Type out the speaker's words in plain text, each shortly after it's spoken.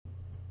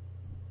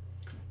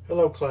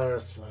Hello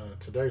class,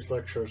 today's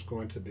lecture is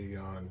going to be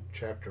on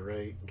chapter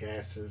 8,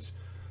 gases.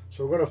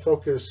 So we're going to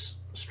focus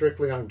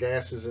strictly on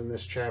gases in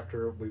this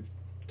chapter. We've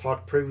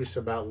talked previously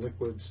about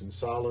liquids and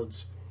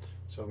solids,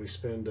 so we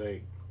spend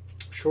a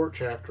short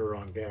chapter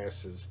on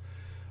gases.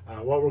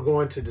 What we're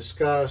going to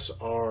discuss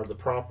are the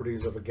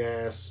properties of a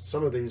gas.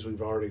 Some of these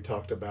we've already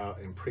talked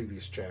about in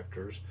previous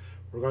chapters.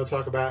 We're going to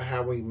talk about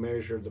how we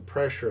measure the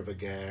pressure of a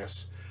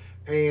gas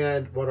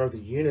and what are the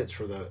units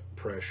for the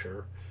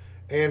pressure,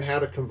 and how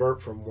to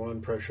convert from one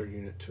pressure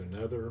unit to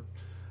another.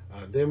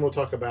 Then we'll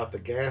talk about the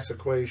gas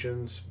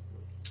equations,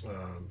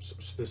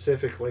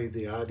 specifically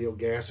the ideal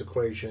gas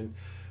equation,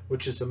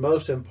 which is the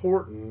most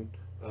important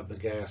of the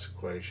gas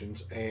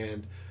equations,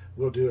 and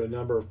we'll do a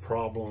number of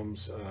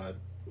problems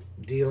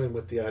dealing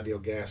with the ideal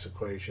gas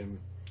equation.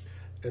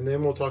 And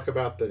then we'll talk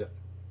about the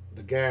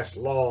gas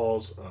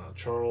laws,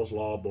 Charles'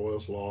 law,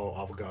 Boyle's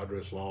law,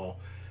 Avogadro's law.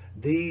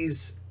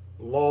 These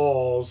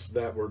laws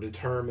that were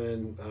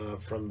determined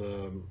from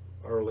the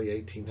early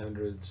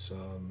 1800s,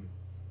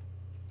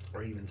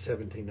 or even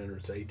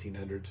 1700s,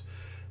 1800s.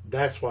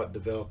 That's what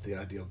developed the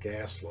ideal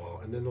gas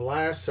law. And then the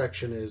last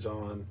section is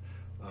on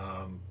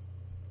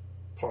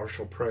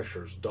partial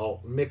pressures,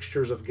 Dalton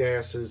mixtures of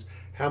gases.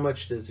 How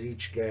much does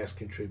each gas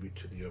contribute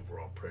to the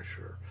overall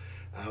pressure?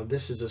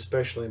 This is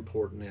especially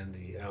important in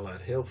the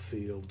allied health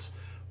fields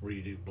where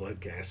you do blood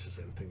gases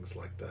and things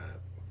like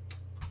that.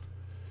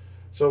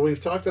 So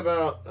we've talked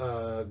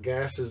about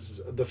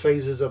gases, the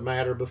phases of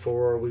matter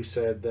before. We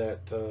said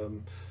that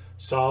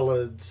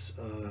solids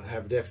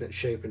have definite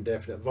shape and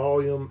definite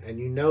volume, and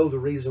you know the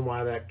reason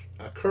why that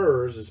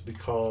occurs is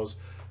because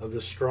of the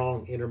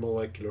strong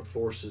intermolecular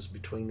forces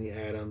between the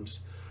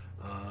atoms.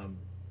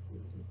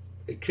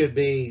 It could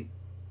be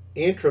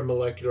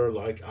intramolecular,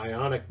 like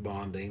ionic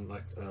bonding,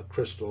 like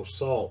crystal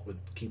salt would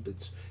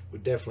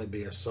definitely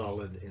be a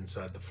solid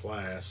inside the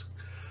flask.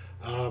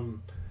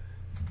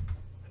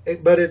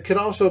 But it could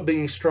also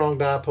be strong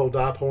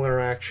dipole-dipole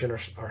interaction,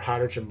 or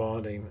hydrogen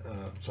bonding,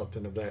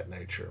 something of that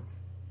nature.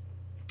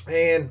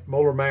 And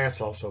molar mass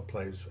also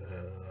plays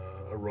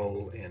a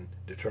role in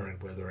determining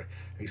whether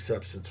a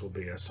substance will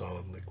be a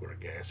solid, liquid, or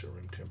gas at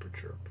room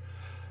temperature.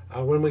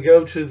 When we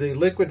go to the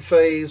liquid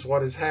phase,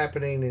 what is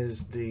happening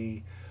is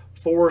the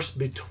force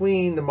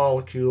between the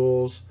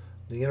molecules,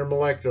 the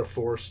intermolecular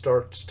force,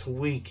 starts to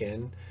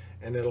weaken,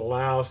 and it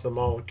allows the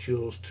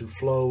molecules to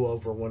flow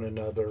over one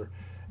another.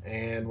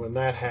 And when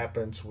that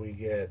happens, we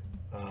get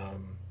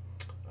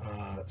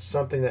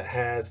something that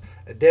has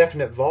a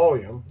definite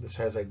volume. This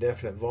has a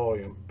definite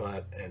volume,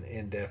 but an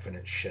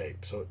indefinite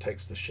shape. So it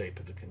takes the shape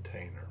of the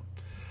container.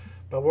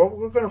 But what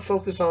we're going to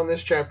focus on in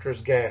this chapter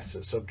is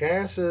gases. So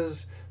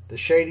gases, the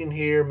shading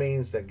here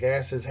means that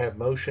gases have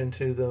motion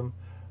to them.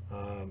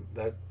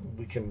 That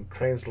we can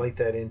translate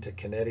that into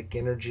kinetic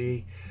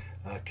energy.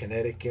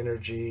 Kinetic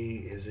energy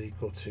is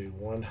equal to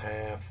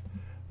 1/2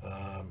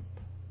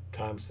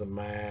 times the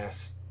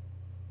mass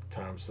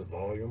times the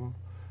volume.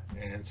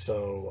 And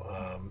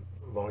so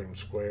volume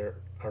squared,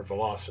 or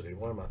velocity,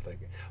 what am I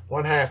thinking?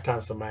 1/2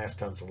 times the mass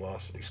times the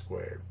velocity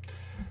squared.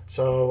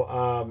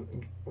 So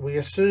we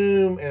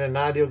assume in an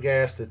ideal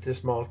gas that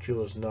this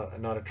molecule is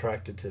not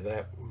attracted to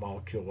that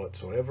molecule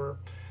whatsoever.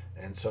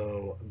 And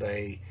so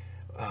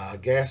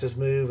gases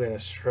move in a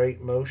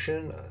straight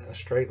motion, a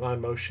straight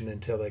line motion,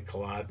 until they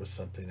collide with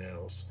something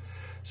else.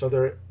 So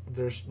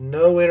there's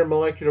no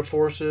intermolecular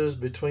forces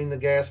between the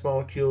gas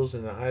molecules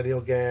in the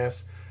ideal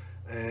gas.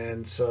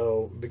 And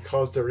so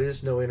because there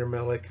is no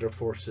intermolecular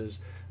forces,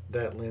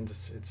 that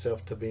lends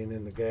itself to being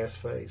in the gas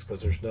phase,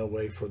 because there's no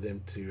way for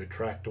them to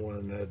attract to one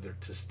another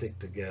to stick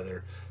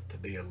together to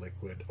be a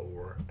liquid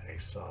or a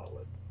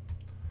solid.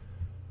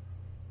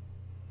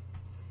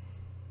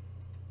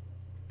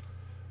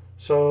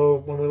 So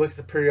when we look at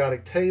the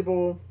periodic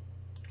table,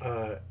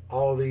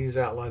 all of these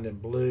outlined in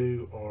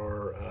blue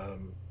are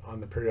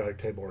on the periodic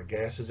table are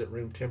gases at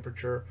room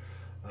temperature.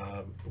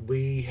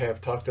 We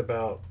have talked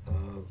about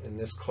in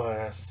this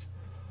class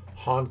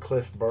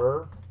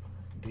Honncliffe-Burr.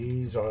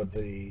 These are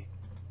the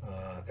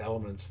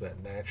elements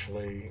that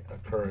naturally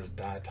occur as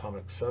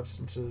diatomic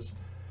substances,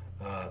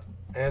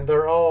 and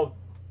they're all,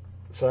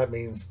 so that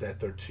means that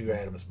they're two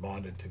atoms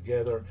bonded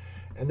together.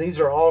 And these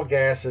are all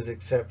gases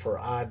except for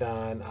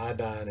iodine.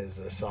 Iodine is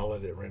a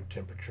solid at room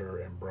temperature,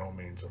 and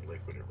bromine's a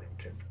liquid at room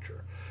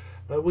temperature.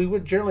 But we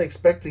would generally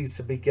expect these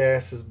to be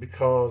gases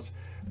because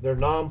they're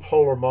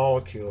nonpolar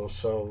molecules,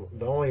 so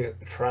the only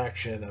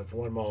attraction of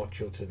one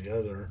molecule to the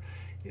other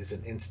is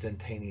an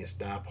instantaneous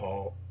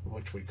dipole,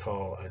 which we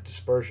call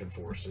dispersion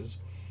forces.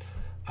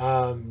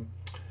 And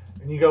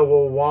you go,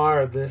 well,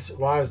 why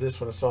is this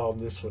one a solid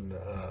and this one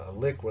a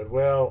liquid?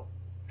 Well,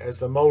 as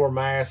the molar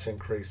mass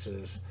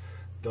increases,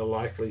 the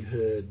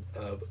likelihood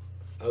of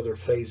other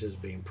phases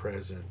being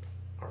present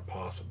are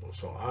possible.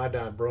 So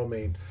iodine,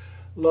 bromine,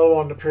 low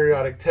on the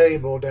periodic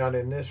table down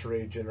in this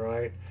region,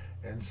 right?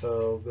 And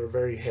so they're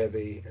very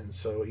heavy, and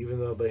so even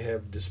though they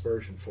have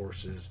dispersion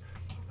forces,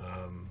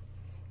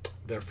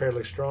 they're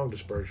fairly strong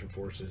dispersion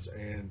forces,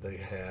 and they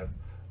have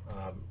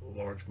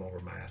large molar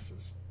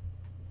masses.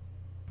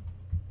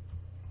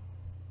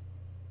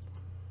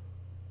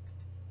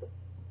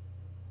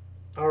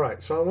 All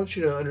right, so I want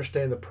you to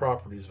understand the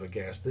properties of a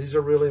gas. These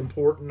are really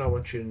important. I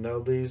want you to know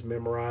these,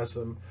 memorize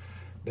them.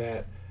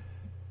 That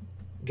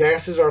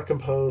gases are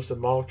composed of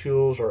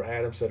molecules or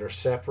atoms that are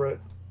separate,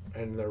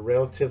 and they're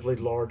relatively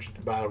large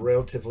by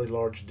relatively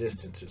large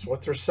distances.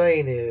 What they're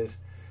saying is,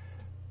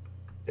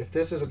 if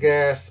this is a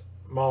gas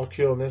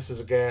molecule and this is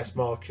a gas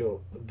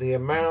molecule, the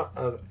amount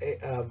of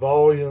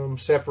volume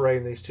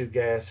separating these two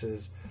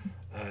gases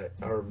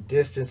or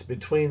distance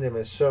between them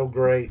is so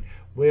great,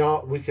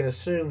 we can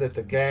assume that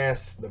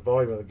the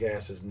volume of the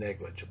gas is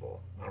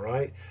negligible. All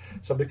right.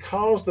 So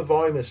because the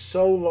volume is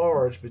so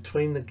large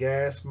between the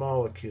gas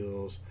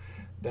molecules,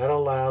 that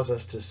allows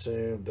us to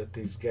assume that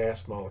these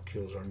gas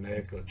molecules are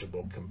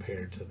negligible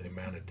compared to the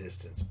amount of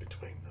distance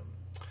between them.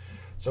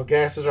 So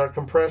gases are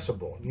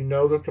compressible. You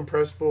know they're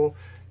compressible.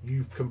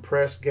 You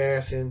compress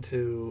gas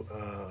into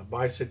a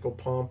bicycle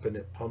pump and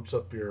it pumps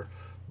up your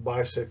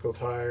bicycle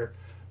tire.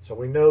 So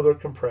we know they're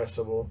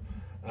compressible.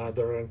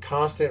 They're in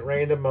constant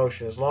random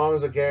motion. As long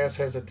as a gas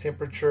has a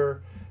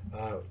temperature,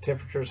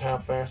 temperature is how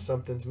fast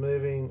something's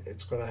moving,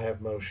 it's going to have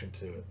motion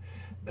to it.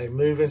 They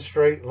move in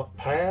straight line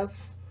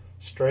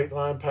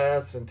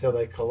paths until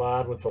they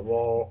collide with the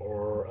wall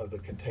or of the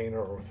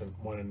container or with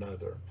one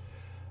another.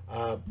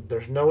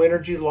 There's no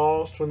energy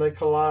lost when they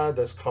collide.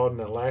 That's called an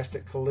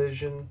elastic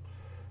collision.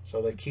 So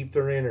they keep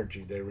their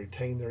energy. They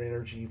retain their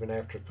energy even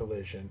after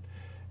collision.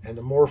 And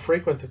the more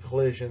frequent the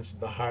collisions,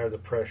 the higher the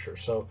pressure.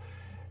 So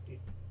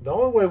the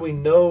only way we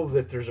know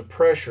that there's a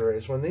pressure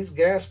is when these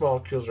gas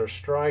molecules are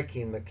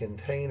striking the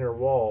container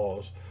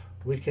walls,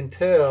 we can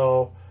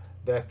tell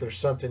that there's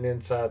something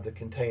inside the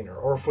container.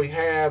 Or if we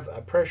have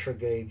a pressure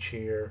gauge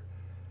here,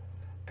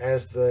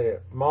 as the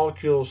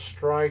molecules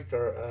strike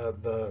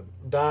the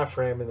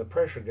diaphragm in the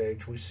pressure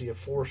gauge, we see a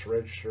force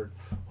registered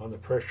on the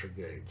pressure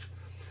gauge.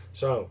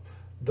 So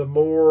the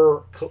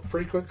more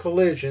frequent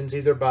collisions,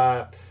 either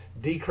by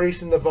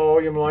decreasing the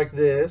volume like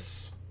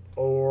this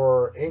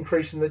or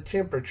increasing the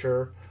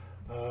temperature,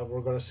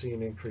 we're going to see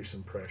an increase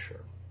in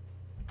pressure.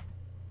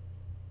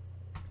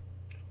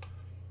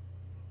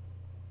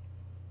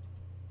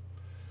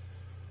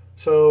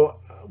 So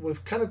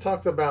we've kind of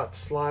talked about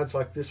slides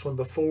like this one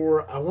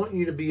before. I want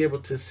you to be able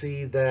to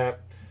see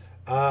that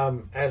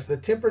as the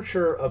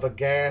temperature of a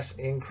gas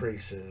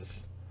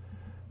increases,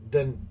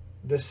 then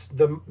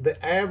the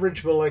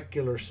average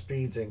molecular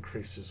speeds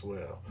increase as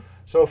well.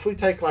 So if we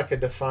take like a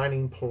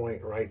defining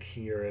point right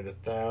here at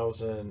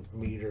 1,000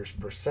 meters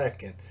per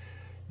second,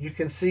 you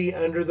can see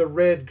under the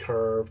red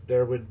curve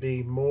there would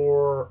be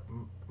more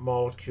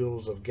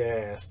molecules of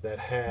gas that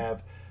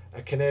have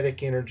a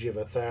kinetic energy of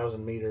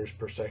 1,000 meters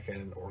per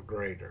second or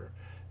greater.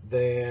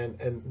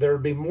 And there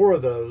would be more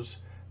of those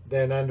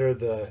than under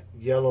the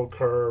yellow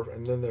curve,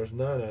 and then there's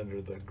none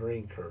under the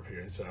green curve here.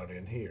 It's out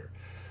in here.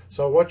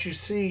 So what you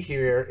see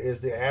here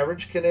is the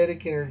average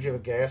kinetic energy of a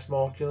gas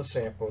molecule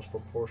sample is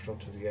proportional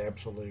to the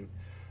absolute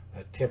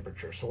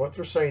temperature. So what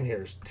they're saying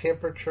here is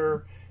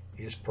temperature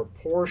is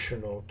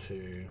proportional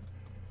to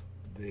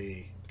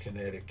the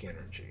kinetic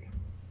energy.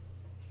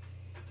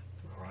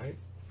 All right.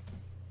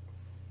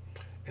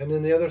 And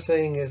then the other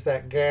thing is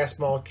that gas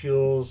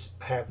molecules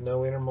have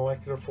no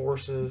intermolecular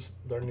forces.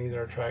 They're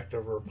neither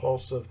attractive or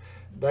repulsive.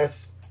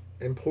 That's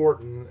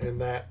important in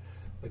that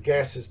the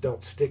gases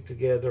don't stick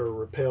together or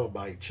repel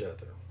by each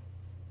other.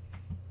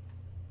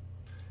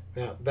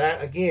 Now,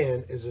 that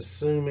again is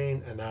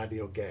assuming an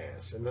ideal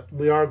gas. And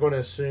we are going to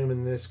assume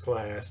in this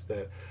class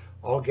that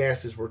all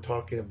gases we're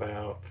talking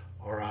about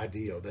are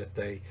ideal, that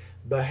they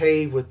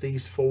behave with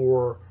these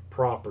four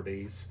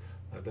properties,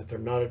 that they're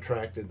not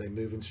attracted, they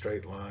move in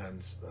straight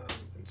lines,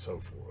 and so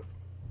forth.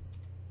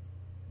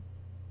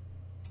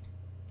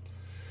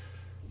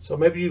 So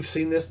maybe you've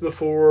seen this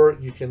before.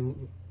 You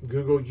can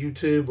Google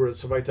YouTube where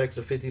somebody takes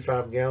a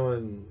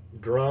 55-gallon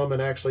drum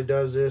and actually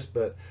does this,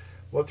 but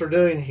what they're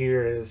doing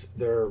here is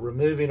they're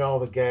removing all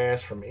the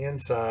gas from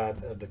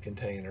inside of the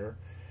container,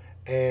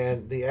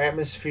 and the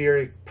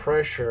atmospheric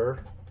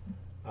pressure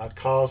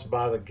caused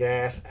by the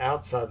gas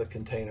outside the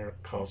container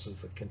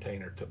causes the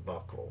container to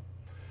buckle.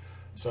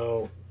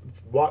 So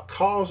what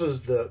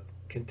causes the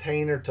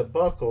container to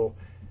buckle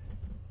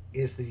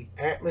is the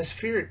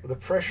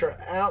pressure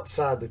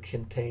outside the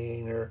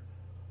container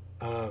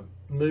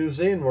moves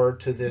inward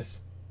to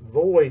this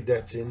void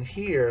that's in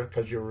here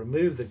because you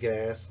remove the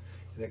gas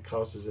and it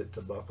causes it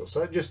to buckle.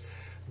 So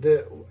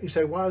you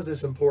say, why is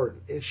this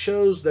important? It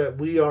shows that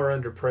we are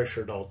under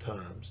pressure at all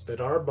times,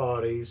 that our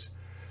bodies,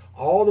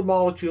 all the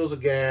molecules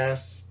of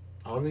gas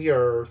on the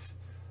earth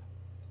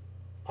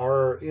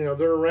are,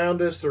 they're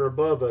around us, they're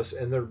above us,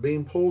 and they're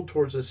being pulled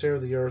towards the center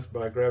of the earth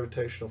by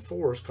gravitational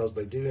force because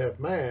they do have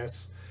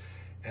mass,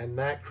 and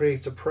that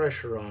creates a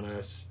pressure on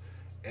us.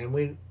 And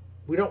we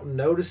don't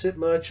notice it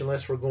much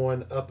unless we're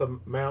going up a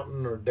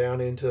mountain or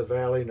down into a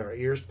valley and our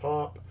ears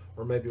pop,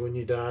 or maybe when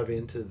you dive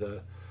into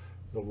the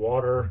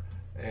water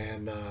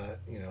and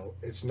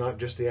it's not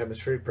just the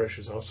atmospheric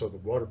pressure, it's also the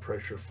water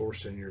pressure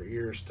forcing your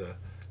ears to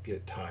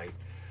get tight.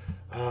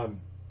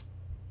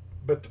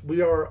 But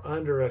we are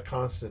under a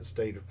constant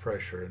state of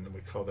pressure, and then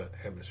we call that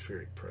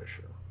atmospheric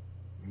pressure.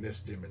 And this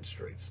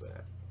demonstrates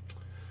that.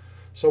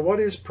 So what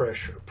is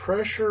pressure?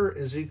 Pressure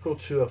is equal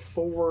to a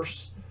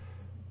force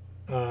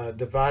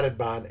divided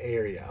by an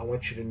area. I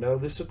want you to know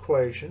this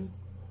equation.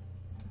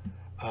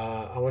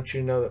 I want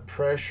you to know that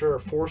pressure,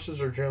 forces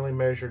are generally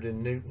measured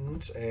in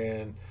newtons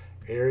and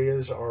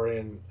areas are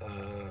in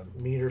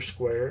meters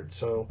squared.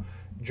 So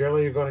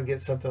generally you're going to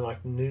get something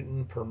like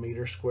Newton per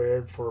meter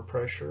squared for a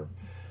pressure.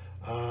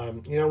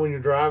 You know, when you're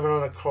driving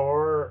on a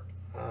car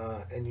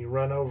and you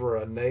run over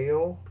a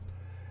nail,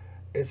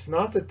 it's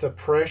not that the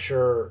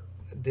pressure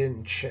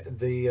didn't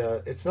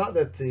it's not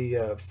that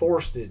the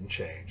force didn't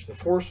change. The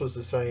force was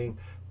the same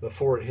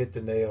before it hit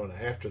the nail and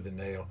after the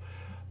nail,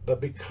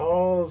 but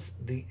because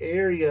the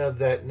area of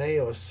that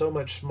nail is so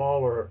much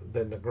smaller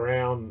than the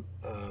ground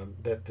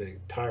that the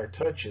tire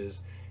touches,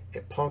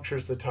 it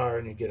punctures the tire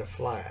and you get a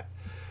flat.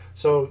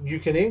 So you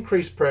can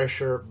increase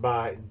pressure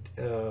by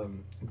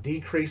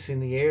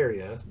decreasing the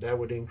area. That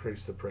would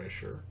increase the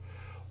pressure,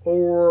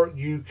 or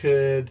you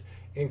could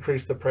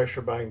increase the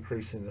pressure by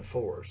increasing the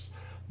force.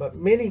 But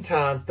many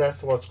times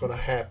that's what's going to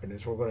happen,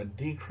 is we're going to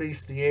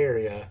decrease the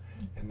area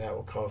and that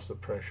will cause the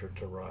pressure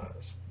to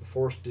rise. The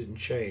force didn't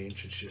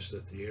change, it's just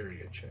that the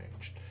area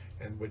changed,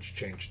 and which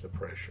changed the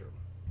pressure.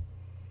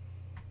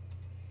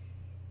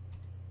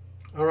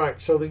 All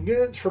right, so the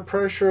units for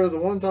pressure, the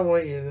ones I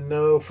want you to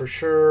know for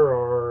sure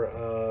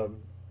are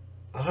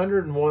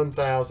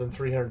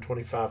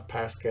 101,325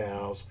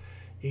 pascals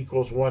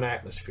equals 1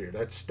 atmosphere.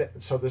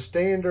 So the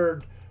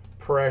standard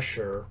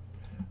pressure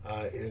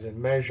is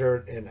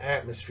measured in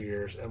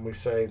atmospheres, and we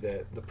say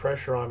that the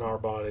pressure on our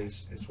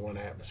bodies is 1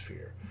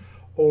 atmosphere,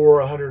 or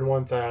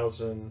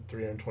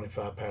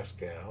 101,325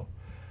 pascal,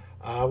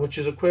 which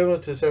is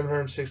equivalent to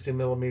 760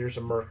 millimeters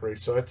of mercury.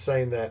 So it's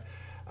saying that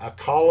a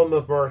column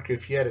of mercury,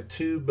 if you had a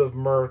tube of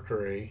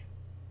mercury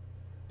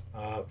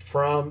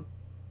from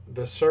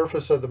the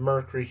surface of the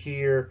mercury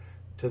here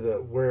to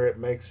where it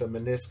makes a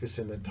meniscus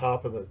in the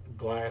top of the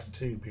glass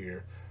tube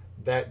here,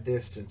 that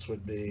distance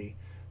would be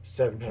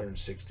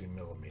 760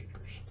 millimeters.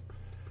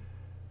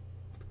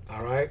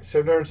 All right,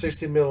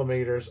 760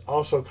 millimeters,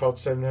 also called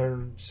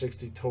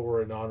 760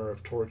 torr in honor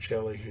of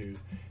Torricelli, who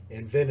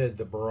invented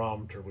the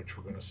barometer, which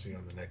we're going to see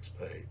on the next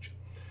page.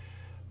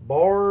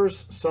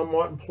 Bars,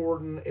 somewhat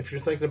important if you're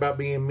thinking about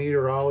being a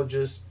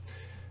meteorologist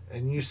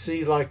and you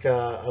see like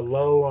a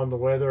low on the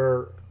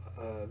weather.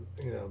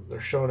 You know, they're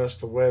showing us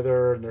the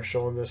weather and they're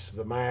showing us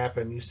the map,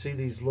 and you see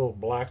these little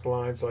black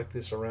lines like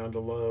this around a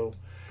low.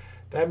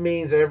 That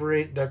means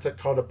that's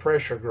called a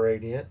pressure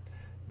gradient,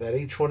 that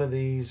each one of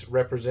these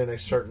represent a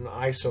certain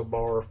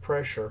isobar of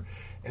pressure,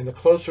 and the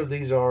closer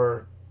these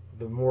are,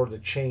 the more the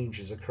change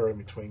is occurring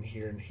between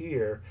here and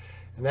here,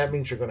 and that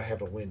means you're going to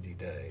have a windy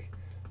day.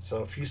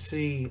 So if you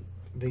see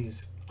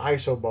these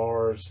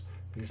isobars,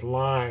 these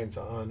lines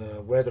on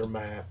a weather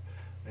map,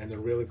 and they're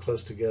really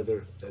close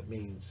together, that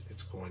means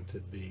it's going to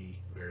be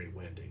very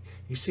windy.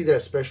 You see that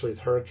especially with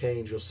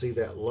hurricanes. You'll see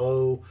that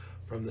low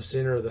from the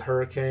center of the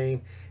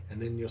hurricane,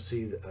 and then you'll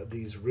see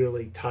these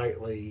really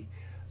tightly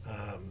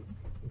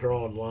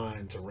drawn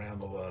lines around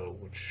the low,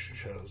 which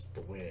shows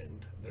the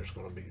wind. It's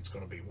going to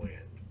be wind.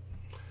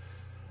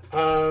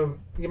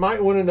 You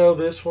might want to know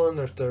this one.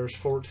 There's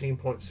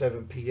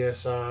 14.7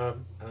 psi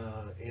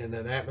in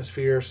an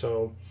atmosphere.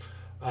 So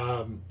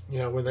you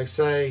know, when they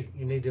say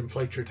you need to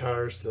inflate your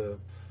tires to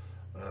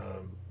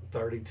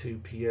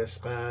 32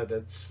 psi,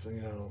 that's, you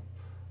know,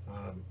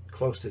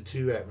 close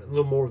to a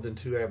little more than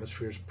 2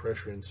 atmospheres of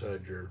pressure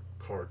inside your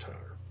car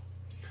tire.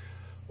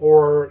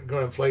 Or you're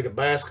going to inflate a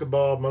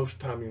basketball. Most of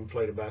the time you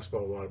inflate a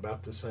basketball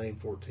about the same,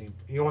 14.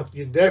 You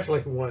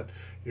definitely want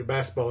your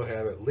basketball to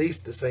have at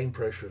least the same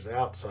pressure as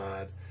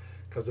outside,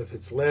 because if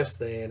it's less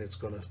than, it's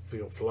going to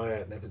feel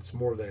flat, and if it's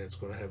more than, it's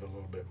going to have a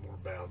little bit more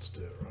bounce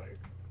to it, right?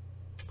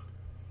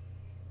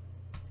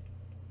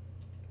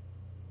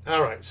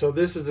 All right, so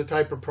this is the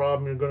type of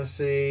problem you're going to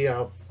see.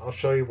 I'll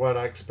show you what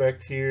I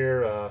expect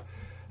here.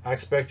 I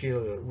expect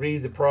you to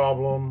read the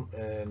problem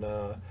and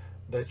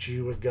that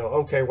you would go,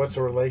 okay, what's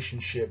the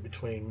relationship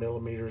between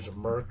millimeters of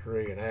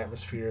mercury and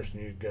atmospheres?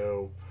 And you'd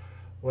go,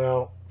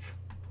 well,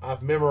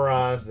 I've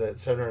memorized that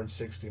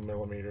 760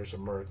 millimeters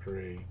of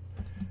mercury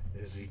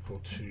is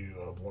equal to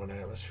 1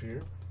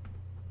 atmosphere.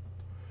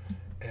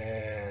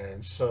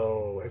 And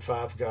so if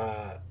I've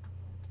got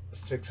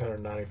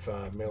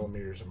 695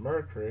 millimeters of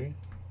mercury,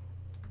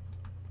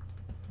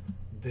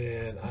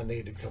 then I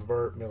need to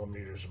convert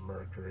millimeters of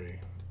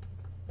mercury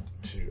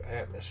to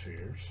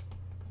atmospheres.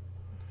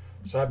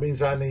 So that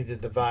means I need to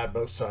divide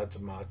both sides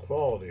of my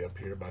equality up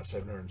here by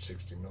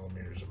 760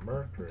 millimeters of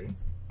mercury.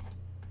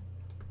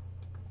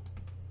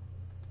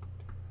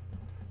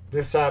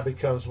 This side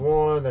becomes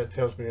 1. That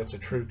tells me it's a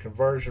true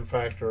conversion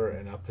factor,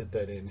 and I'll put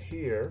that in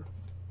here.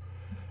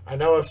 I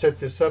know I've set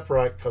this up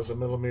right because the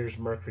millimeters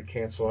of mercury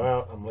cancel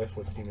out. I'm left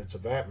with units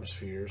of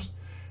atmospheres,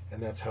 and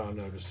that's how I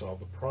know to solve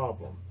the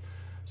problem.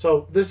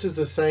 So this is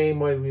the same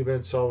way we've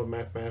been solving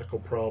mathematical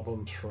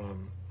problems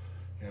from,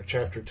 you know,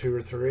 chapter 2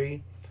 or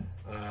 3.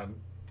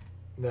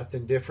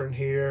 Nothing different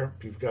here.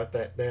 If you've got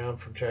that down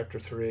from chapter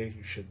 3,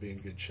 you should be in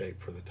good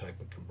shape for the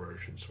type of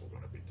conversions we're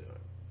going to be doing.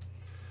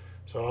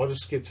 So I'll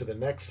just skip to the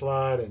next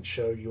slide and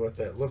show you what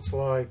that looks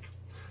like.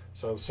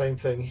 So same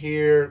thing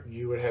here.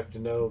 You would have to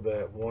know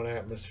that 1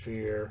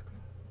 atmosphere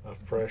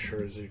of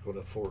pressure is equal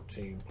to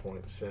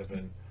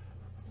 14.7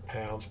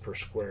 pounds per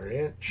square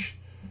inch.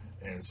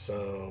 And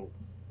so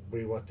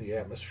we want the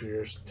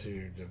atmospheres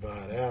to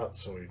divide out.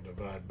 So we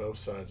divide both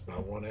sides by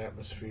 1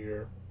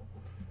 atmosphere.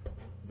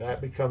 That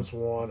becomes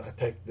 1. I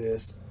take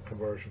this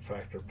conversion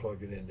factor,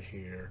 plug it into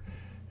here,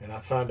 and I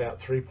find out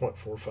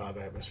 3.45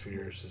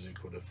 atmospheres is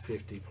equal to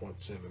 50.7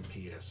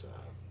 psi.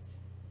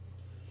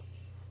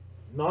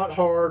 Not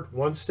hard,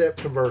 one-step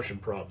conversion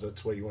problems.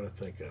 That's the way you want to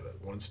think of it,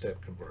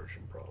 one-step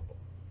conversion problem.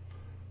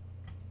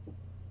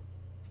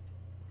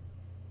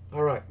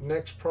 All right,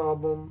 next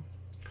problem,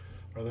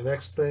 or the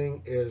next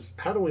thing is,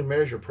 how do we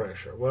measure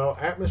pressure? Well,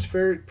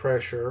 atmospheric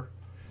pressure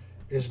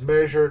is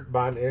measured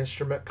by an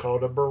instrument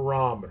called a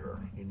barometer.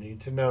 You need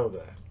to know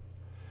that.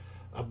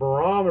 A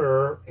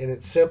barometer, in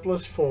its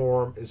simplest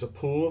form, is a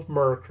pool of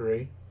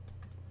mercury.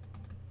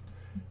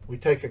 We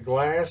take a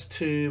glass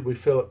tube, we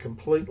fill it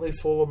completely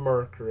full of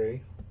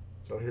mercury.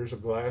 So here's a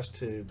glass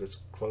tube that's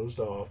closed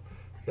off.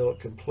 Fill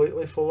it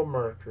completely full of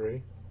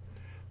mercury.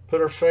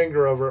 Put our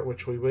finger over it,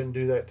 which we wouldn't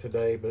do that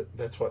today, but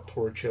that's what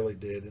Torricelli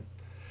did.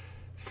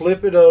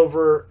 Flip it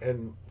over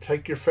and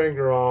take your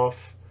finger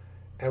off.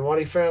 And what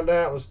he found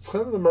out was some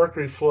of the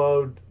mercury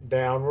flowed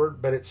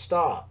downward, but it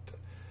stopped.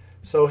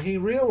 So he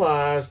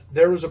realized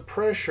there was a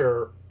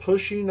pressure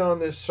pushing on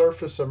this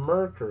surface of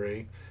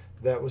mercury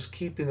that was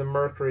keeping the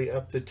mercury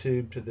up the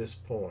tube to this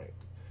point.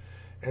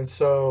 And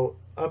so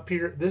up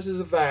here, this is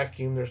a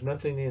vacuum. There's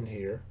nothing in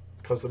here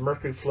because the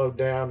mercury flowed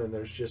down, and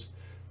there's just,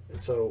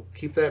 and so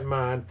keep that in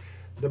mind.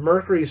 The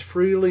mercury is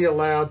freely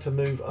allowed to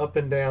move up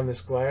and down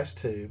this glass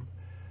tube.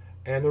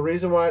 And the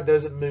reason why it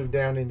doesn't move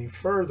down any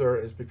further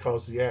is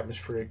because the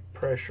atmospheric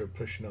pressure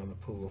pushing on the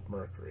pool of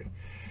mercury.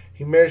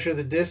 He measured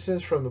the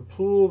distance from the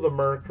pool of the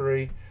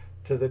mercury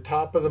to the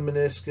top of the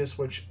meniscus,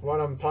 which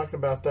what I'm talking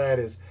about that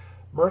is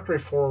mercury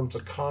forms a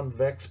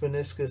convex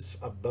meniscus,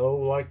 a bow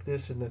like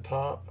this in the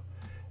top.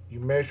 You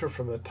measure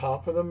from the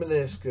top of the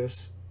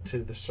meniscus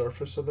to the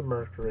surface of the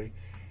mercury,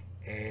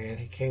 and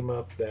he came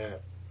up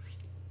that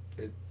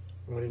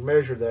when he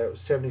measured that, it was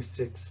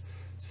 76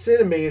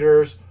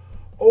 centimeters,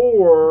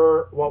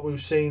 or what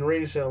we've seen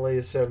recently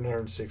is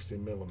 760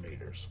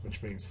 millimeters,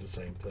 which means the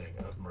same thing,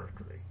 of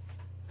mercury.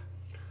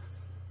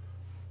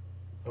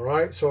 All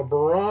right, so a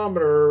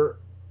barometer,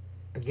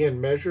 again,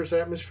 measures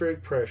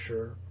atmospheric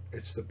pressure.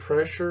 It's the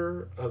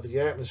pressure of the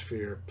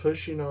atmosphere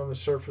pushing on the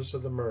surface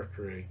of the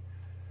mercury.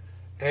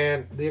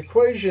 And the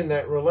equation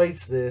that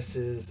relates this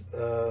is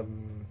the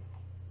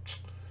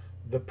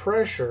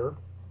pressure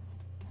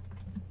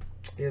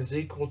is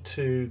equal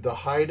to the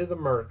height of the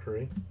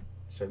mercury,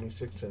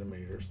 76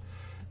 centimeters,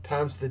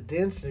 times the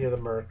density of the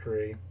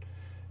mercury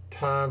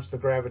times the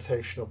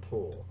gravitational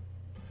pull.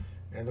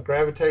 And the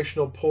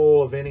gravitational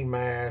pull of any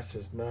mass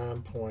is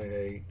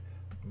 9.8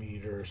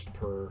 meters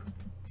per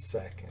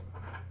second.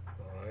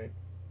 All right?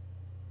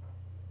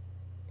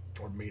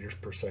 Or meters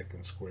per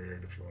second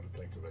squared if you want to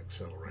think of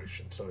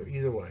acceleration. So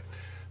either way.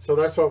 So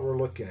that's what we're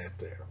looking at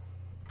there.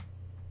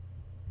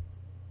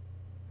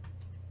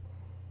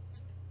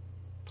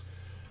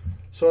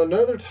 So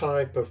another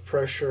type of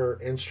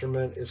pressure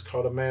instrument is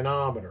called a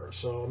manometer.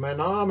 So a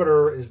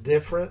manometer is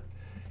different.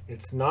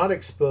 It's not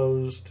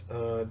exposed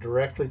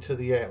directly to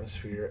the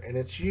atmosphere, and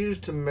it's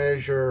used to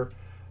measure,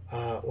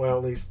 well,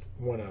 at least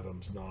one of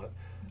them's not.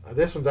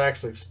 This one's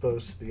actually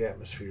exposed to the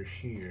atmosphere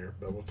here,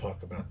 but we'll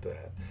talk about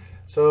that.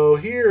 So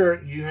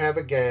here you have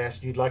a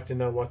gas. You'd like to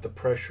know what the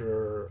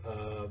pressure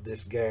of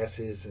this gas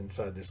is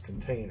inside this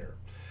container.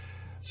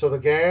 So the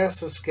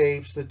gas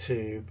escapes the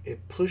tube,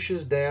 it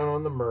pushes down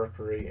on the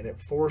mercury, and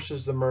it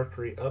forces the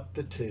mercury up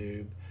the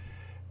tube.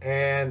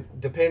 And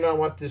depending on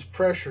what this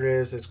pressure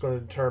is, it's going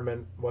to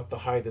determine what the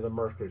height of the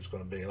mercury is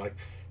going to be. Like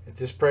if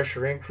this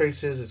pressure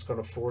increases, it's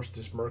going to force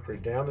this mercury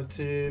down the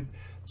tube.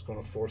 It's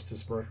going to force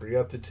this mercury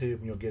up the tube,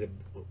 and you'll get a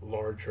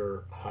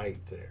larger height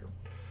there.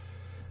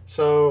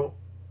 So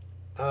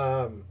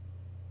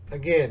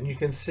again, you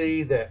can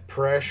see that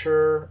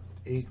pressure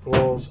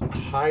equals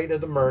height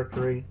of the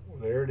mercury.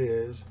 There it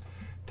is,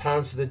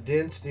 times the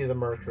density of the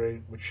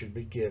mercury, which should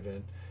be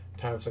given,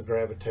 times the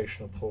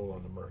gravitational pull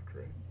on the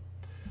mercury.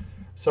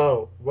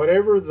 So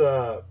whatever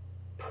the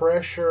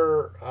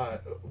pressure,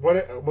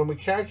 when we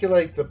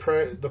calculate the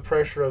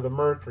pressure of the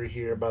mercury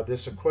here by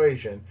this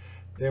equation,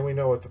 then we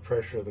know what the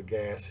pressure of the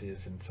gas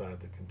is inside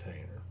the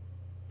container.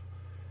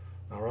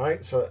 All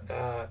right, so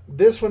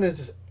this one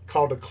is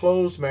called a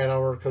closed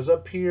manometer because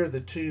up here the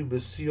tube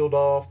is sealed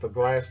off, the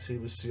glass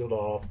tube is sealed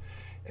off,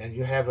 and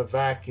you have a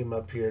vacuum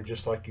up here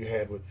just like you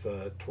had with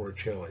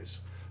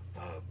Torricelli's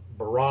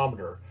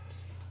barometer.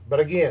 But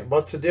again,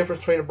 what's the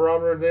difference between a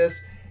barometer and this?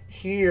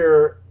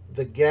 Here,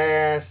 the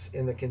gas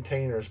in the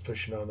container is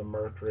pushing on the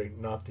mercury,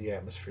 not the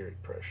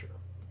atmospheric pressure.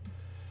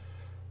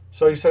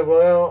 So you say,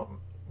 well,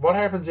 what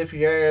happens if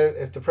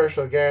if the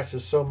pressure of the gas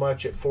is so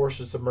much it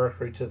forces the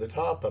mercury to the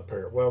top up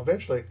here? Well,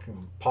 eventually it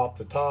can pop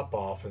the top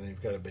off and then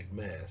you've got a big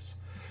mess.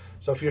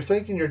 So if you're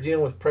thinking you're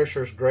dealing with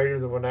pressures greater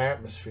than 1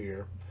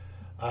 atmosphere,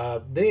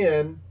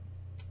 then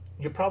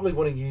you probably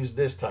want to use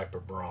this type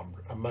of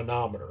barometer, a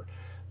manometer.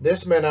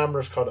 This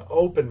manometer is called an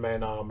open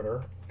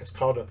manometer. It's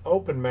called an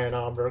open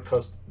manometer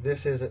because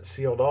this isn't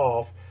sealed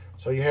off.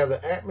 So you have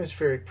the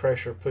atmospheric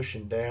pressure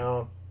pushing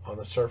down on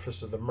the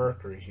surface of the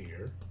mercury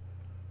here.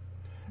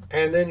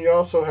 And then you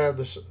also have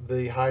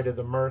the height of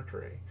the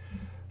mercury.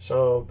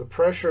 So the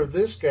pressure of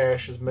this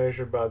gas is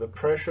measured by the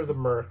pressure of the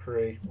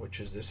mercury, which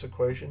is this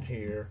equation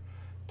here,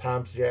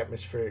 times the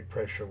atmospheric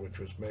pressure, which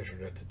was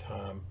measured at the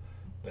time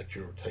that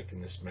you were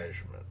taking this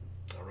measurement.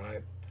 All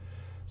right.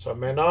 So a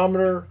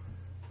manometer,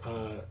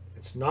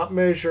 it's not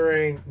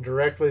measuring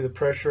directly the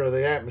pressure of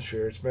the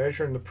atmosphere. It's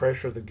measuring the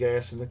pressure of the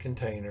gas in the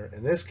container.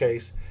 In this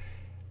case,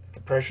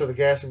 the pressure of the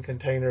gas in the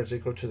container is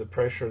equal to the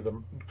pressure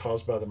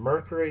caused by the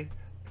mercury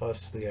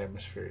plus the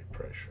atmospheric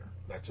pressure.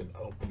 That's an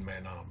open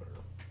manometer.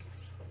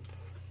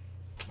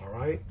 All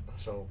right.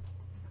 So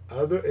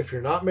if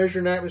you're not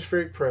measuring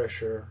atmospheric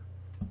pressure,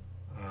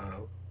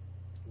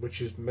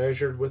 which is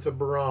measured with a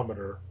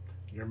barometer,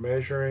 you're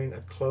measuring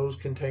a closed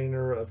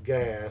container of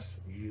gas,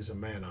 you use a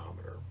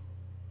manometer.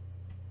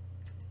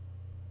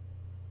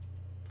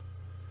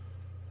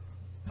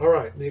 All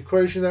right, the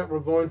equation that we're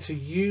going to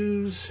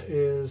use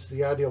is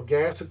the ideal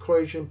gas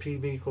equation,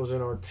 PV equals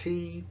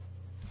nRT.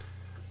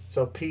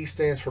 So P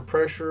stands for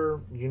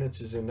pressure,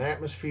 units is in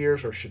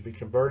atmospheres or should be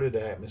converted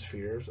to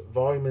atmospheres.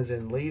 Volume is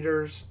in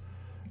liters.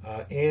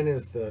 N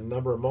is the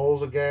number of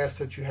moles of gas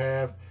that you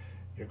have.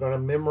 You're going to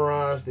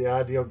memorize the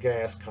ideal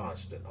gas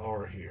constant,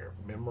 R here.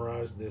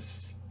 Memorize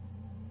this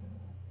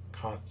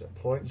constant,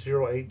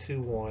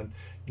 0.0821.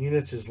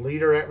 Units is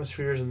liter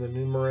atmospheres in the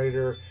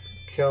numerator,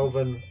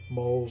 Kelvin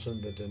moles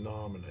in the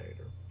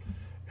denominator.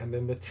 And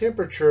then the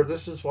temperature,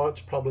 this is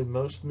what's probably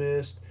most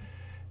missed.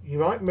 You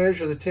might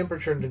measure the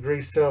temperature in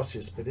degrees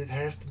Celsius, but it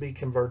has to be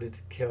converted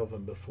to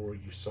Kelvin before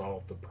you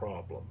solve the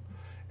problem.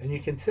 And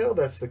you can tell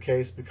that's the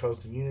case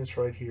because the units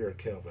right here are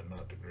Kelvin,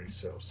 not degrees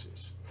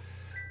Celsius.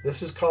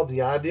 This is called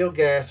the ideal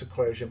gas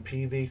equation,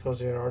 PV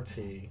equals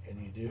nRT,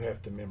 and you do have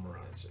to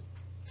memorize it.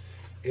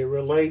 It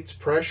relates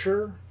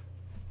pressure,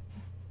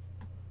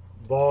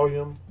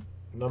 volume,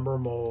 number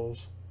of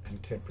moles,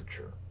 and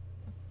temperature.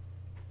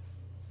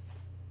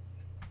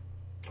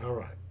 All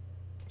right,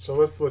 so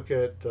let's look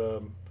at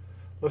a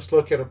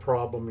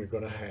problem you're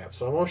going to have.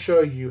 So I'm going to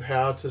show you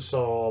how to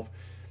solve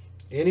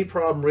any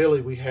problem really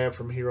we have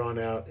from here on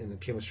out in the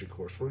chemistry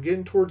course. We're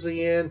getting towards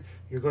the end.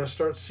 You're going to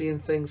start seeing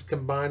things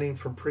combining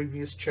from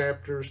previous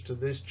chapters to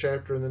this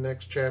chapter and the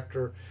next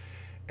chapter.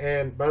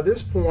 And by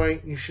this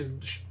point, you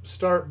should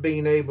start be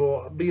a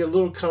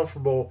little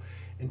comfortable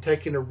in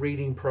taking a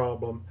reading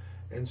problem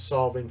and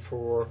solving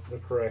for the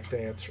correct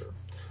answer.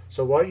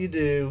 So what you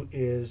do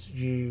is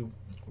you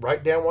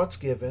write down what's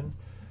given.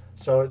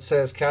 So it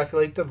says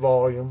calculate the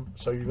volume.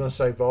 So you're going to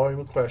say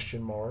volume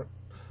question mark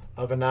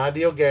of an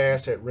ideal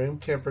gas at room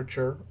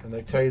temperature, and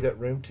they tell you that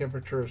room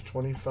temperature is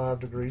 25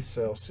 degrees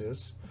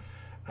Celsius.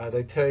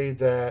 They tell you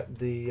that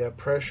the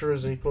pressure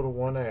is equal to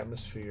 1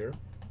 atmosphere,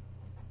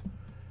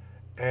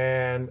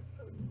 and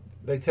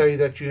they tell you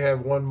that you have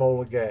 1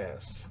 mole of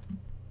gas.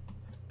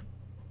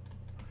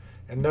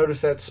 And notice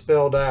that's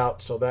spelled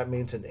out, so that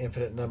means an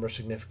infinite number of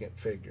significant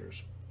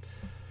figures.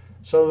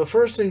 So the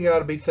first thing you ought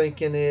to be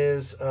thinking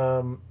is,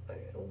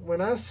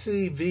 when I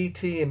see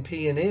VT and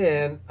P and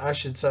N, I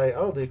should say,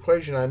 oh, the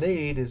equation I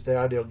need is the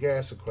ideal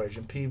gas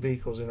equation, PV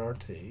equals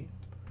nRT.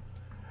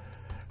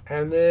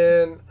 And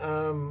then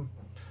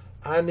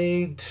I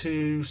need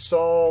to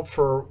solve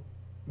for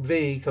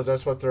V, because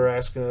that's what they're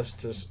asking us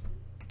to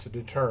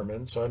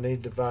determine. So I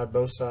need to divide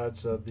both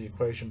sides of the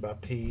equation by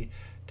P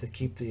to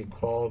keep the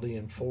equality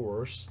in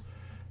force.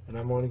 And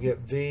I'm going to get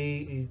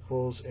V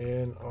equals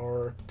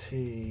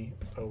nRT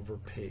over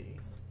P.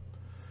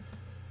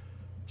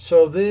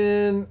 So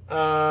then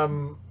I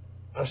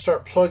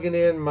start plugging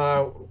in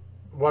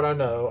what I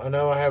know. I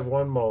know I have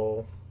 1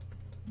 mole.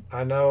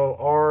 I know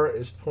R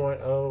is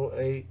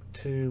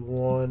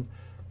 0.0821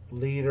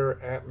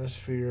 liter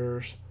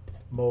atmospheres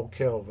mole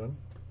Kelvin.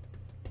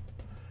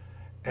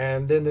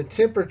 And then the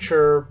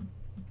temperature,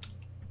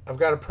 I've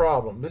got a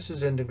problem. This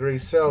is in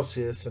degrees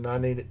Celsius and I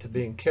need it to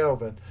be in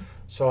Kelvin.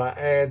 So I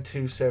add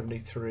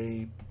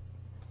 273.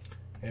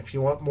 And if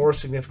you want more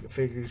significant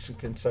figures, you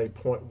can say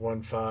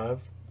 0.15.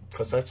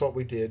 Because that's what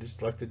we did.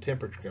 It's like the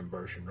temperature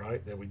conversion,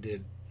 right, that we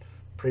did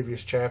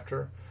previous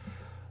chapter.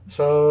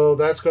 So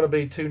that's going to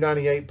be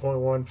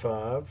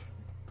 298.15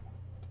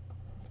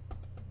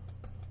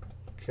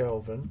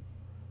 Kelvin.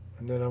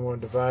 And then I'm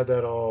going to divide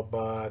that all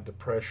by the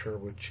pressure,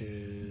 which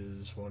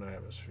is 1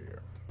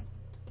 atmosphere.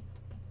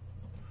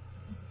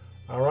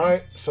 All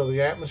right, so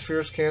the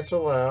atmospheres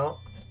cancel out.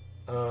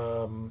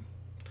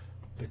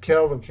 The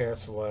Kelvin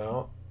cancel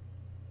out.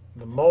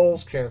 The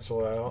moles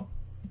cancel out.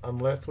 I'm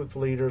left with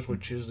liters,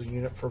 which is the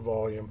unit for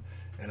volume,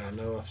 and I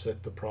know I've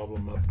set the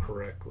problem up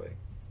correctly.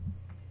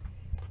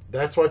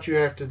 That's what you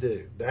have to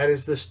do. That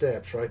is the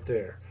steps right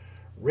there.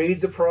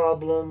 Read the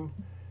problem,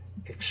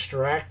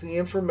 extract the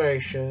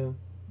information.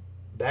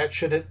 That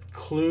should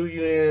clue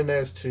you in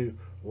as to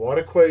what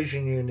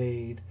equation you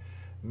need.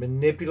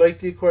 Manipulate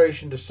the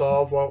equation to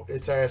solve what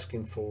it's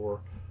asking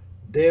for.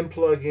 Then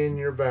plug in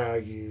your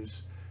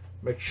values.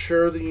 Make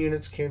sure the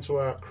units cancel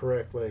out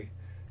correctly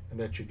and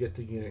that you get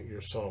the unit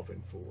you're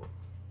solving for.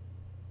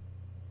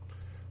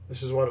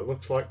 This is what it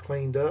looks like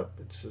cleaned up.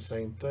 It's the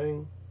same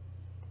thing.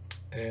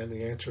 And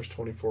the answer is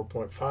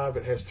 24.5.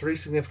 It has three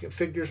significant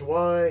figures.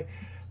 Why?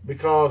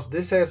 Because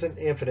this has an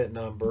infinite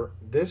number.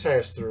 This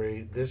has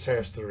 3. This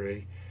has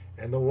 3.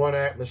 And the 1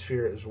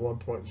 atmosphere is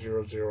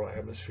 1.00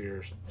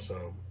 atmospheres.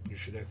 So you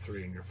should have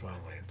 3 in your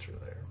final answer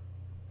there.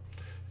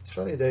 It's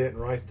funny they didn't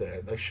write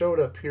that. They showed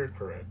up here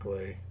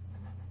correctly.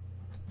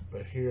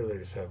 But here they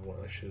just have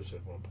 1. They should have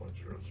said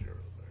 1.00 there.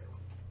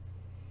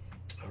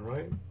 All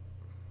right.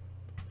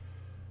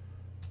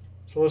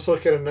 So let's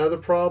look at another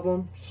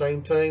problem.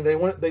 Same thing.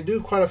 They do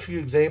quite a few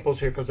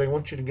examples here because they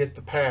want you to get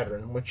the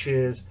pattern, which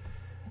is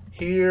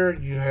here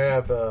you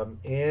have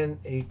N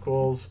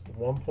equals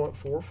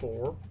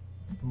 1.44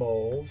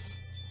 moles,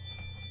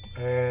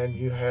 and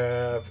you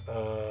have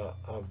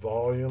a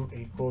volume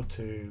equal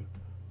to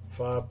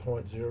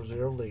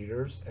 5.00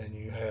 liters, and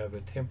you have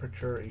a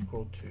temperature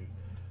equal to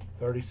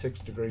 36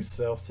 degrees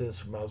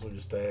Celsius. Might as well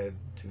just add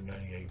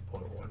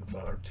 298.15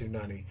 or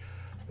 290.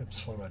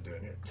 Oops, what am I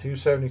doing here?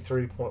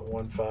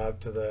 273.15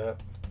 to that,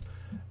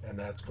 and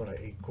that's going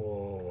to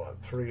equal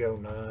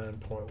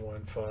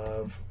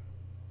 309.15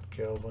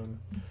 Kelvin.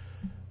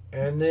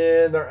 And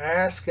then they're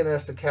asking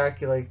us to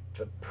calculate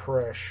the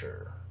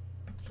pressure.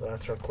 So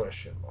that's our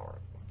question mark.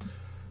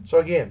 So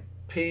again,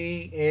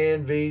 P,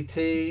 N, V,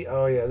 T.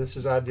 Oh yeah, this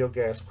is ideal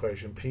gas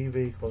equation.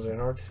 PV equals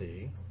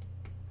nRT.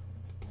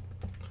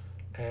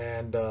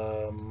 And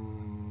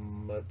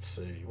let's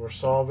see, we're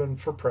solving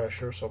for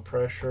pressure, so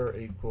pressure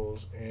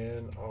equals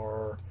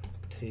nRT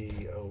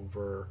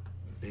over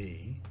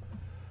V.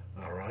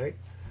 All right,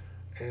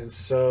 and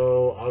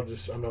so I'm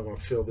not going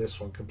to fill this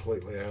one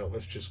completely out.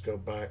 Let's just go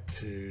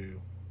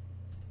to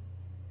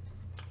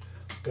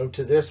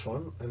this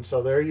one. And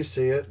so there you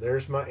see it.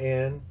 There's my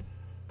N,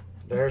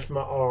 there's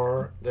my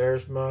R,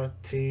 there's my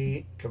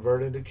T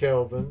converted to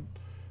Kelvin,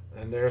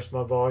 and there's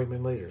my volume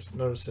in liters.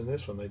 Notice in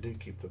this one they do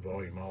keep the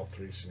volume, all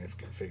three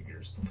significant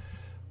figures.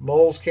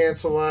 Moles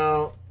cancel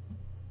out,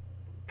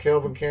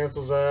 Kelvin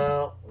cancels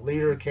out,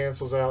 liter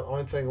cancels out. The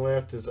only thing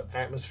left is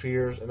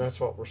atmospheres, and that's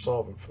what we're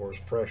solving for, is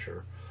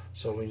pressure.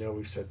 So we know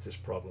we set this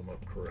problem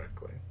up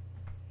correctly.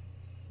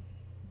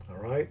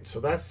 All right, so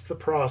that's the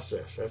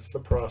process. That's the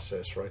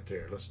process right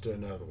there. Let's do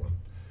another one.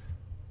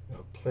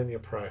 Plenty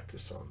of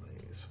practice on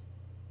these.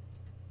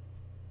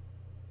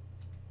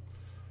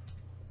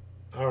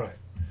 All right,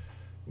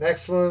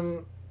 next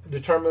one,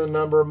 determine the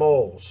number of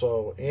moles.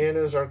 So N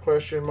is our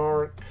question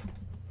mark.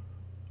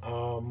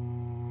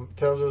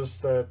 Tells us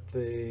that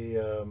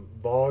the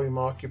volume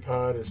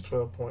occupied is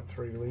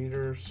 12.3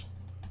 liters.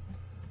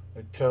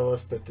 They tell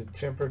us that the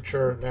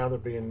temperature, now they're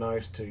being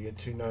nice to you,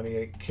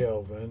 298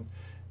 Kelvin,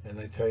 and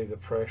they tell you the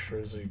pressure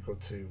is equal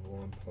to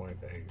 1.80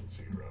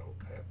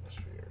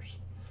 atmospheres.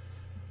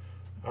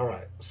 All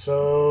right,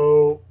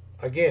 so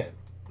again,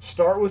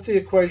 start with the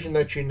equation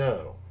that you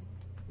know.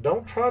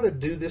 Don't try to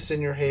do this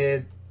in your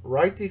head.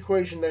 Write the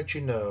equation that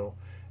you know,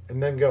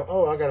 and then go,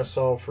 oh, I got to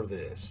solve for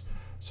this.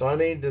 So I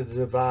need to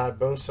divide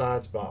both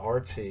sides by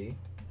RT, and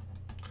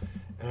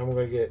I'm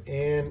going to get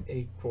N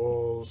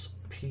equals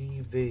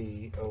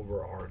PV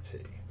over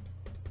RT.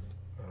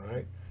 All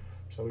right,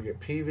 so we get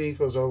PV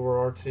equals over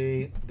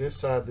RT. This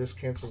side, this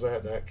cancels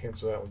out, that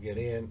cancels out, we get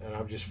N, and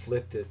I've just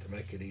flipped it to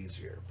make it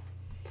easier.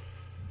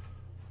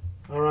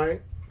 All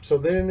right, so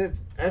then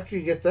after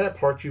you get that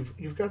part,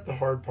 you've got the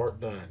hard part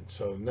done.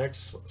 So the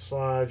next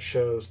slide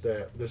shows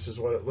that this is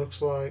what it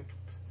looks like,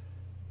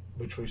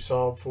 which we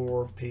solved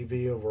for,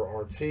 PV over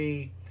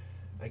RT.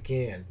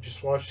 Again,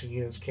 just watch the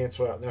units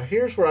cancel out. Now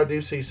here's where I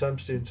do see some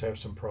students have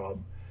some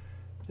problem.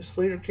 This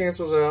liter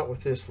cancels out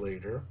with this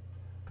liter.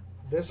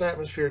 This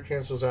atmosphere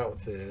cancels out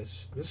with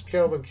this. This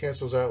Kelvin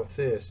cancels out with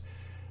this.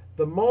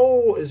 The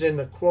mole is in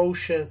the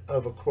quotient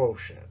of a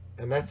quotient,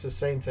 and that's the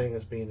same thing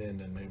as being in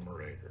the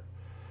numerator.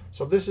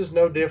 So this is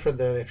no different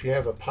than if you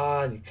have a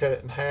pie and you cut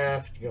it in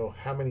half, you go,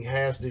 how many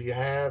halves do you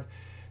have?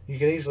 You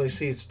can easily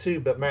see it's 2,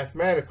 but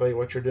mathematically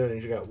what you're doing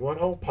is you got one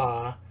whole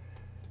pie,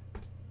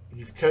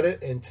 you've cut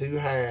it in 2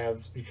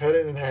 halves, you cut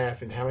it in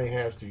half, and how many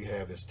halves do you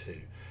have is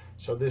 2.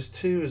 So this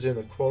 2 is in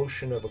the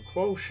quotient of a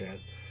quotient,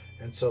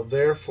 and so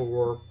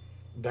therefore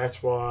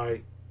that's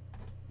why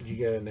you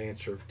get an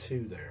answer of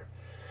 2 there.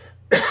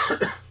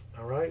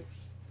 All right.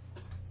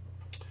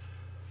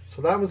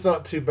 So that one's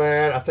not too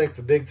bad. I think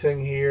the big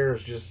thing here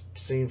is just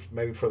seeing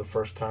maybe for the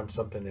first time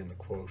something in the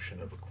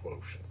quotient of a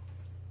quotient.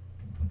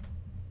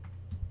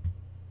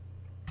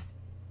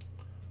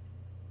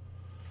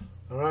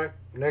 All right,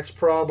 next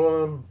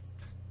problem.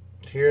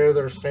 Here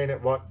they're saying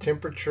at what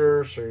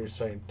temperature. So you're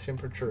saying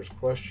temperature is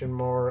question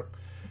mark.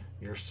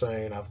 You're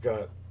saying I've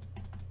got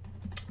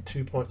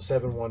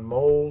 2.71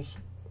 moles.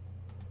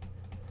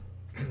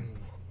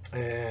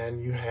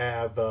 and you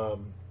have a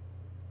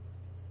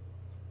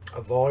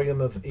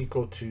volume of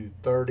equal to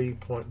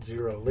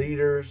 30.0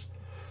 liters,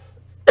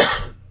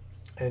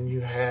 and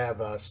you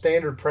have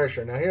standard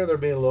pressure. Now here they're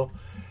being a little,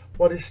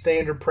 what is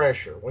standard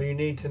pressure? Well, you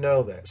need to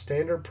know that.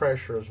 Standard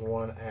pressure is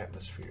 1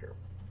 atmosphere,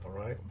 all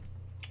right?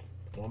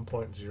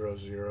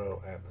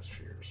 1.00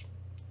 atmospheres.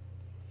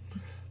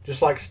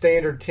 Just like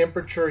standard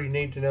temperature, you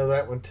need to know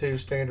that one too.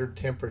 Standard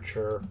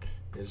temperature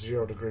is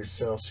 0 degrees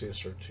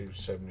Celsius or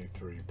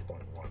 273.15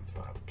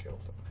 Kelvin.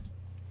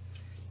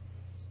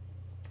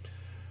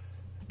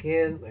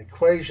 Again, the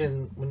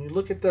equation, when you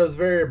look at those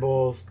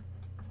variables,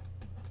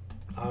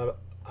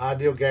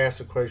 ideal gas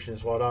equation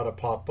is what ought to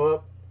pop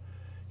up.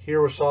 Here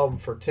we're solving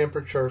for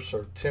temperature,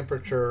 so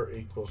temperature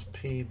equals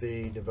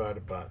PV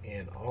divided by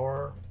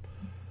NR.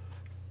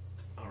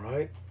 All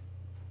right,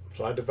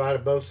 so I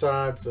divided both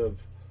sides of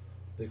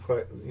the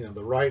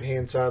the right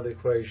hand side of the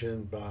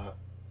equation by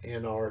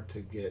NR to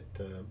get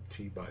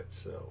T by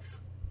itself.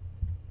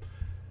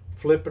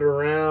 Flip it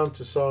around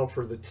to solve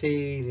for the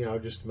T,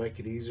 just to make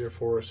it easier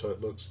for us. So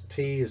it looks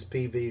T is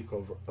PV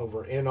equal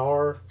over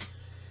NR.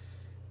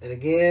 And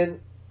again,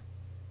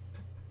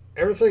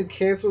 everything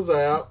cancels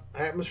out.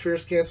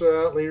 Atmospheres cancel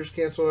out, liters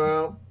cancel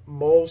out,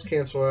 moles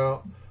cancel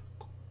out.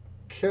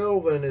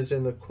 Kelvin is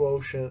in the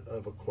quotient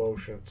of a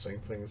quotient, same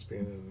thing as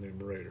being in the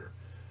numerator.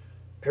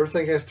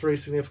 Everything has 3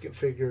 significant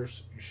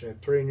figures. You should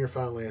have 3 in your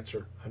final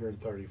answer,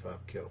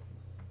 135 Kelvin.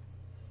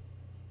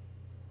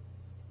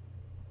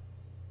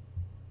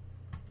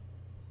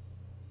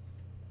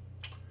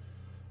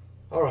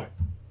 All right,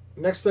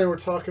 next thing we're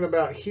talking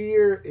about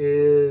here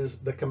is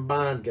the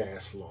combined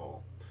gas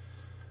law.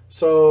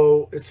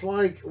 So it's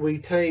like we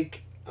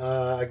take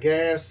a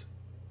gas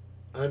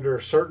under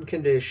certain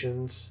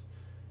conditions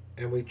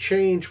and we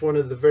change one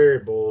of the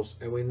variables,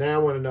 and we now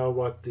want to know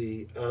what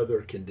the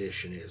other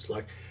condition is.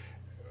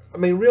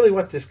 Really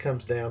what this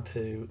comes down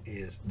to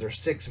is there's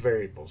 6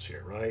 variables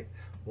here, right?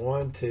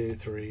 1, 2,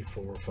 3,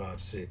 4,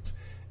 5, 6.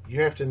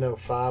 You have to know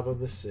 5 of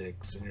the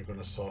 6, and you're going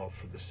to solve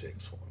for the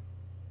 6th one.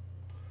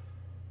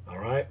 All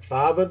right,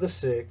 5 of the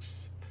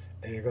 6,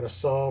 and you're going to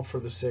solve for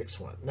the 6th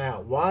one.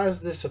 Now, why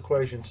is this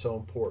equation so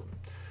important?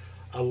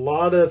 A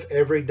lot of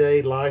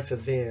everyday life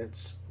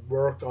events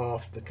work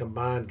off the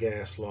combined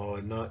gas law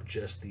and not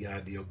just the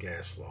ideal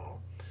gas law.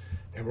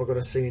 And we're going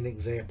to see an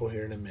example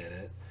here in a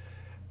minute.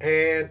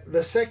 And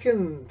the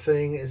second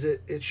thing is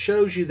it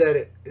shows you that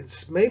it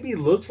maybe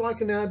looks like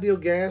an ideal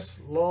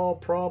gas law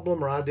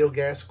problem or ideal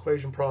gas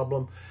equation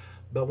problem.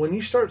 But when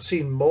you start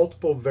seeing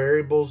multiple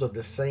variables of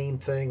the same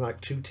thing,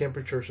 like 2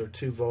 temperatures or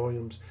 2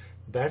 volumes,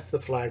 that's the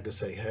flag to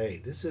say,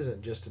 hey, this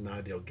isn't just an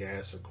ideal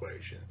gas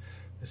equation.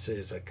 This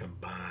is a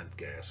combined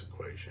gas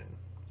equation.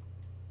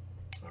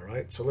 All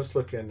right, so let's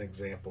look at an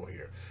example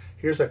here.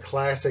 Here's a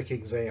classic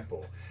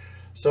example.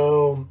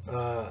 So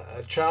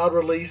a child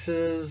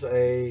releases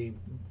a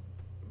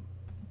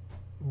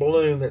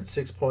balloon that's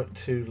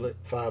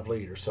 6.25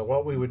 liters. So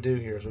what we would do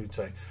here is we'd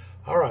say,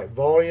 all right,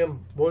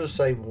 volume, we'll just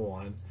say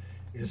 1,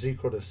 is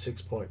equal to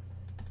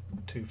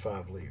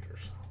 6.25 liters.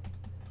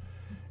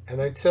 And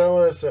they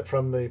tell us that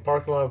from the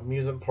parking lot of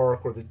amusement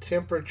park where the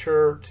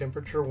temperature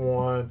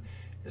 1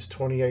 is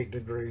 28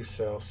 degrees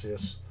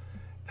Celsius,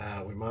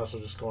 we might as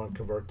well just go and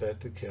convert that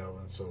to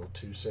Kelvin. So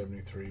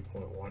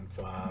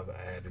 273.15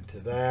 added to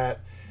that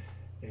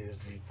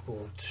is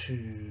equal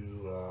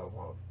to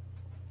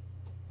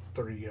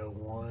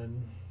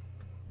 301,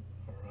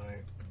 all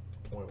right,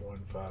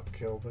 0.15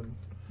 Kelvin.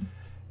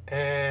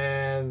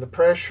 And the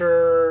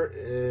pressure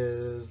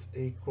is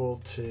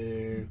equal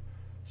to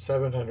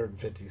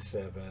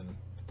 757.2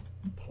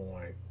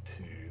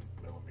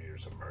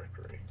 millimeters of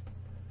mercury.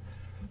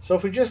 So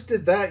if we just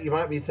did that, you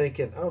might be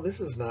thinking, oh, this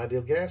is an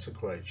ideal gas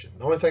equation.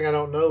 The only thing I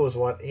don't know is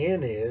what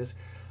N is,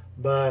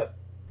 but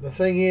the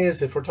thing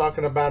is, if we're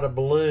talking about a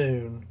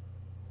balloon,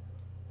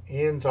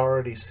 N's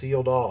already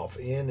sealed off.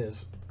 N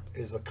is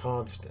a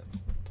constant.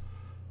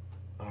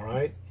 All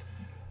right?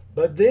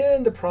 But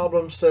then the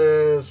problem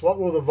says, what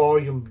will the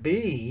volume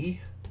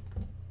be,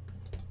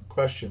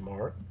 question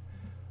mark,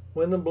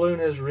 when the balloon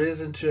has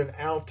risen to an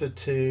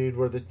altitude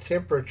where the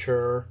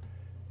temperature,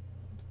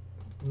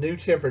 new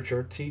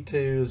temperature,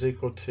 T2 is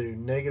equal to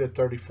negative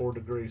 34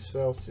 degrees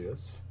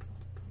Celsius.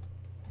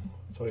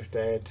 So we have to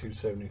add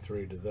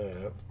 273 to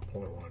that,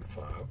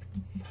 0.15.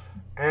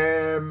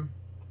 And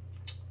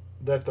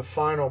that the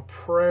final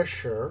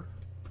pressure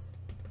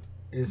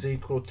is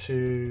equal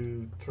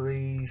to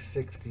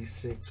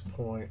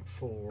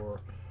 366.4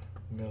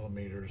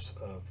 millimeters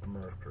of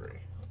mercury.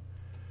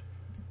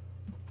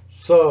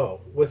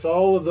 So with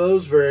all of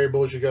those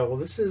variables, you go, well,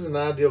 this is an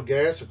ideal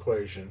gas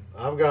equation.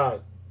 I've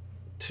got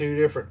 2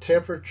 different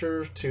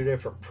temperatures, 2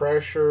 different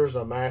pressures.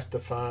 I'm asked to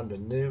find the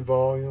new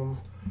volume.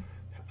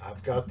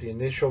 I've got the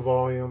initial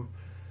volume.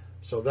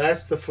 So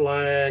that's the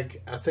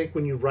flag. I think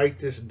when you write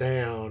this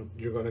down,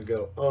 you're going to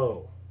go,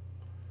 oh,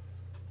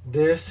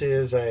 this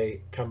is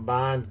a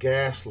combined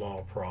gas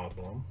law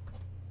problem.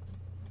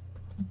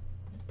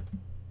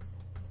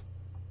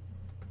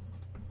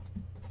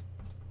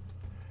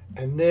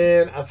 And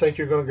then I think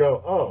you're going to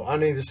go, oh, I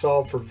need to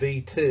solve for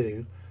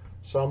V2.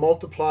 So I'll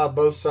multiply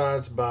both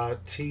sides by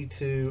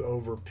T2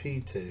 over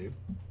P2.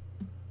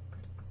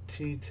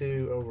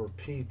 T2 over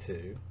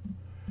P2.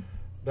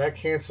 That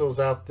cancels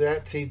out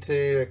that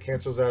T2, that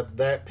cancels out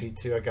that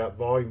P2. I got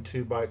volume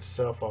 2 by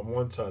itself on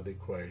one side of the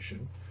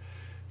equation.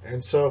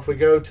 And so if we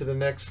go to the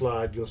next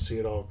slide, you'll see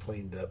it all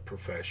cleaned up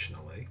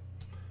professionally.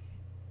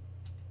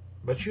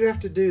 But you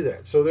have to do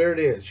that. So there it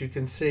is. You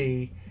can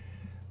see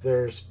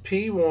there's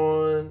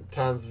P1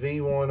 times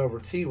V1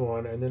 over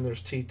T1, and then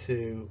there's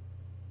T2,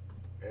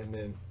 and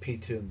then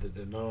P2 in the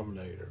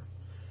denominator.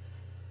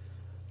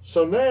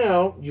 So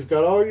now you've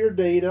got all your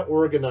data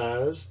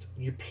organized.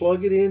 You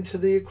plug it into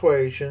the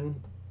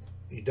equation.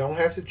 You don't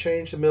have to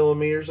change the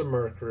millimeters of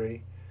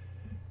mercury.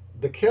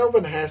 The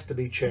Kelvin has to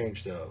be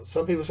changed though.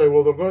 Some people say,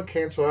 well, they're going to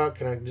cancel out.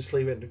 Can I just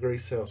leave it in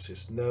degrees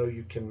Celsius? No,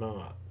 you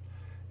cannot.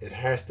 It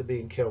has to be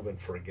in Kelvin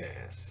for a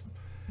gas.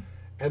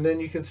 And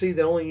then you can see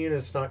the only unit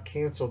that's not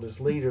canceled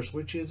is liters,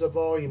 which is a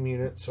volume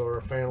unit. So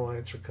our final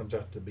answer comes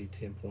out to be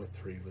 10.3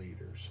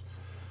 liters.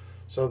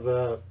 So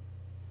the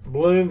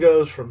balloon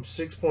goes from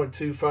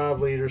 6.25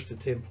 liters to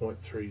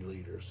 10.3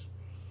 liters.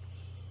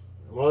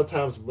 A lot of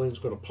times the balloon's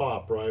going to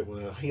pop, right?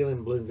 When a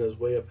helium balloon goes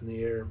way up in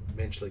the air,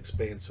 eventually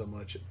expands so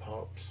much it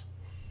pops.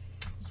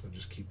 So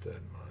just keep that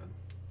in mind.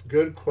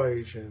 Good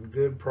equation,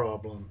 good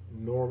problem.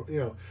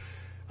 Normal,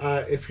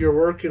 if you're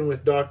working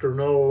with Dr.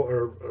 Knoll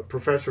or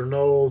Professor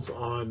Knowles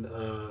on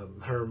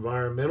her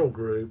environmental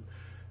group,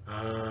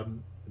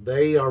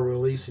 they are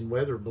releasing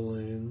weather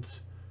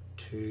balloons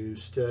to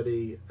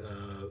study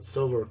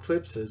solar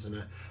eclipses,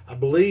 and I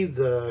believe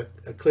the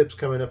eclipse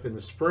coming up in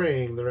the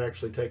spring, they're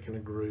actually taking a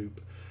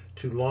group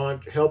to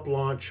help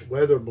launch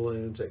weather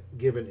balloons at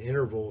given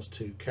intervals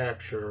to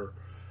capture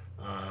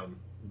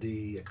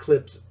the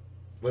eclipse.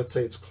 Let's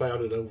say it's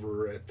clouded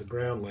over at the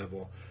ground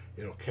level,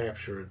 it'll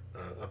capture it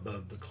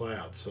above the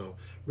clouds. So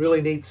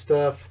really neat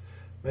stuff.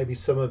 Maybe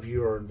some of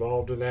you are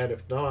involved in that.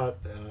 If not,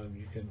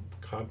 you can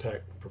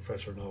contact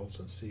Professor Knowles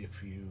and see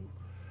if you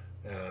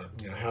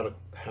how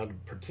to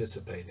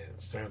participate in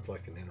it. Sounds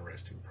like an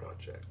interesting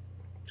project.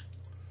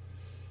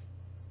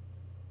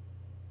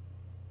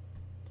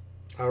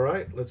 All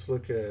right, let's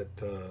look at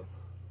the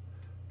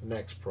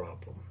next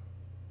problem.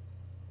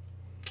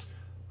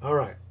 All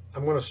right,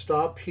 I'm going to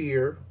stop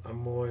here.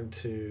 I'm going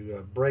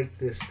to break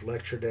this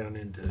lecture down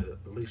into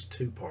at least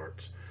 2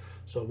 parts.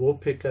 So we'll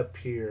pick up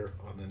here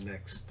on the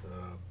next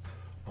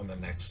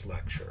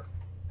lecture.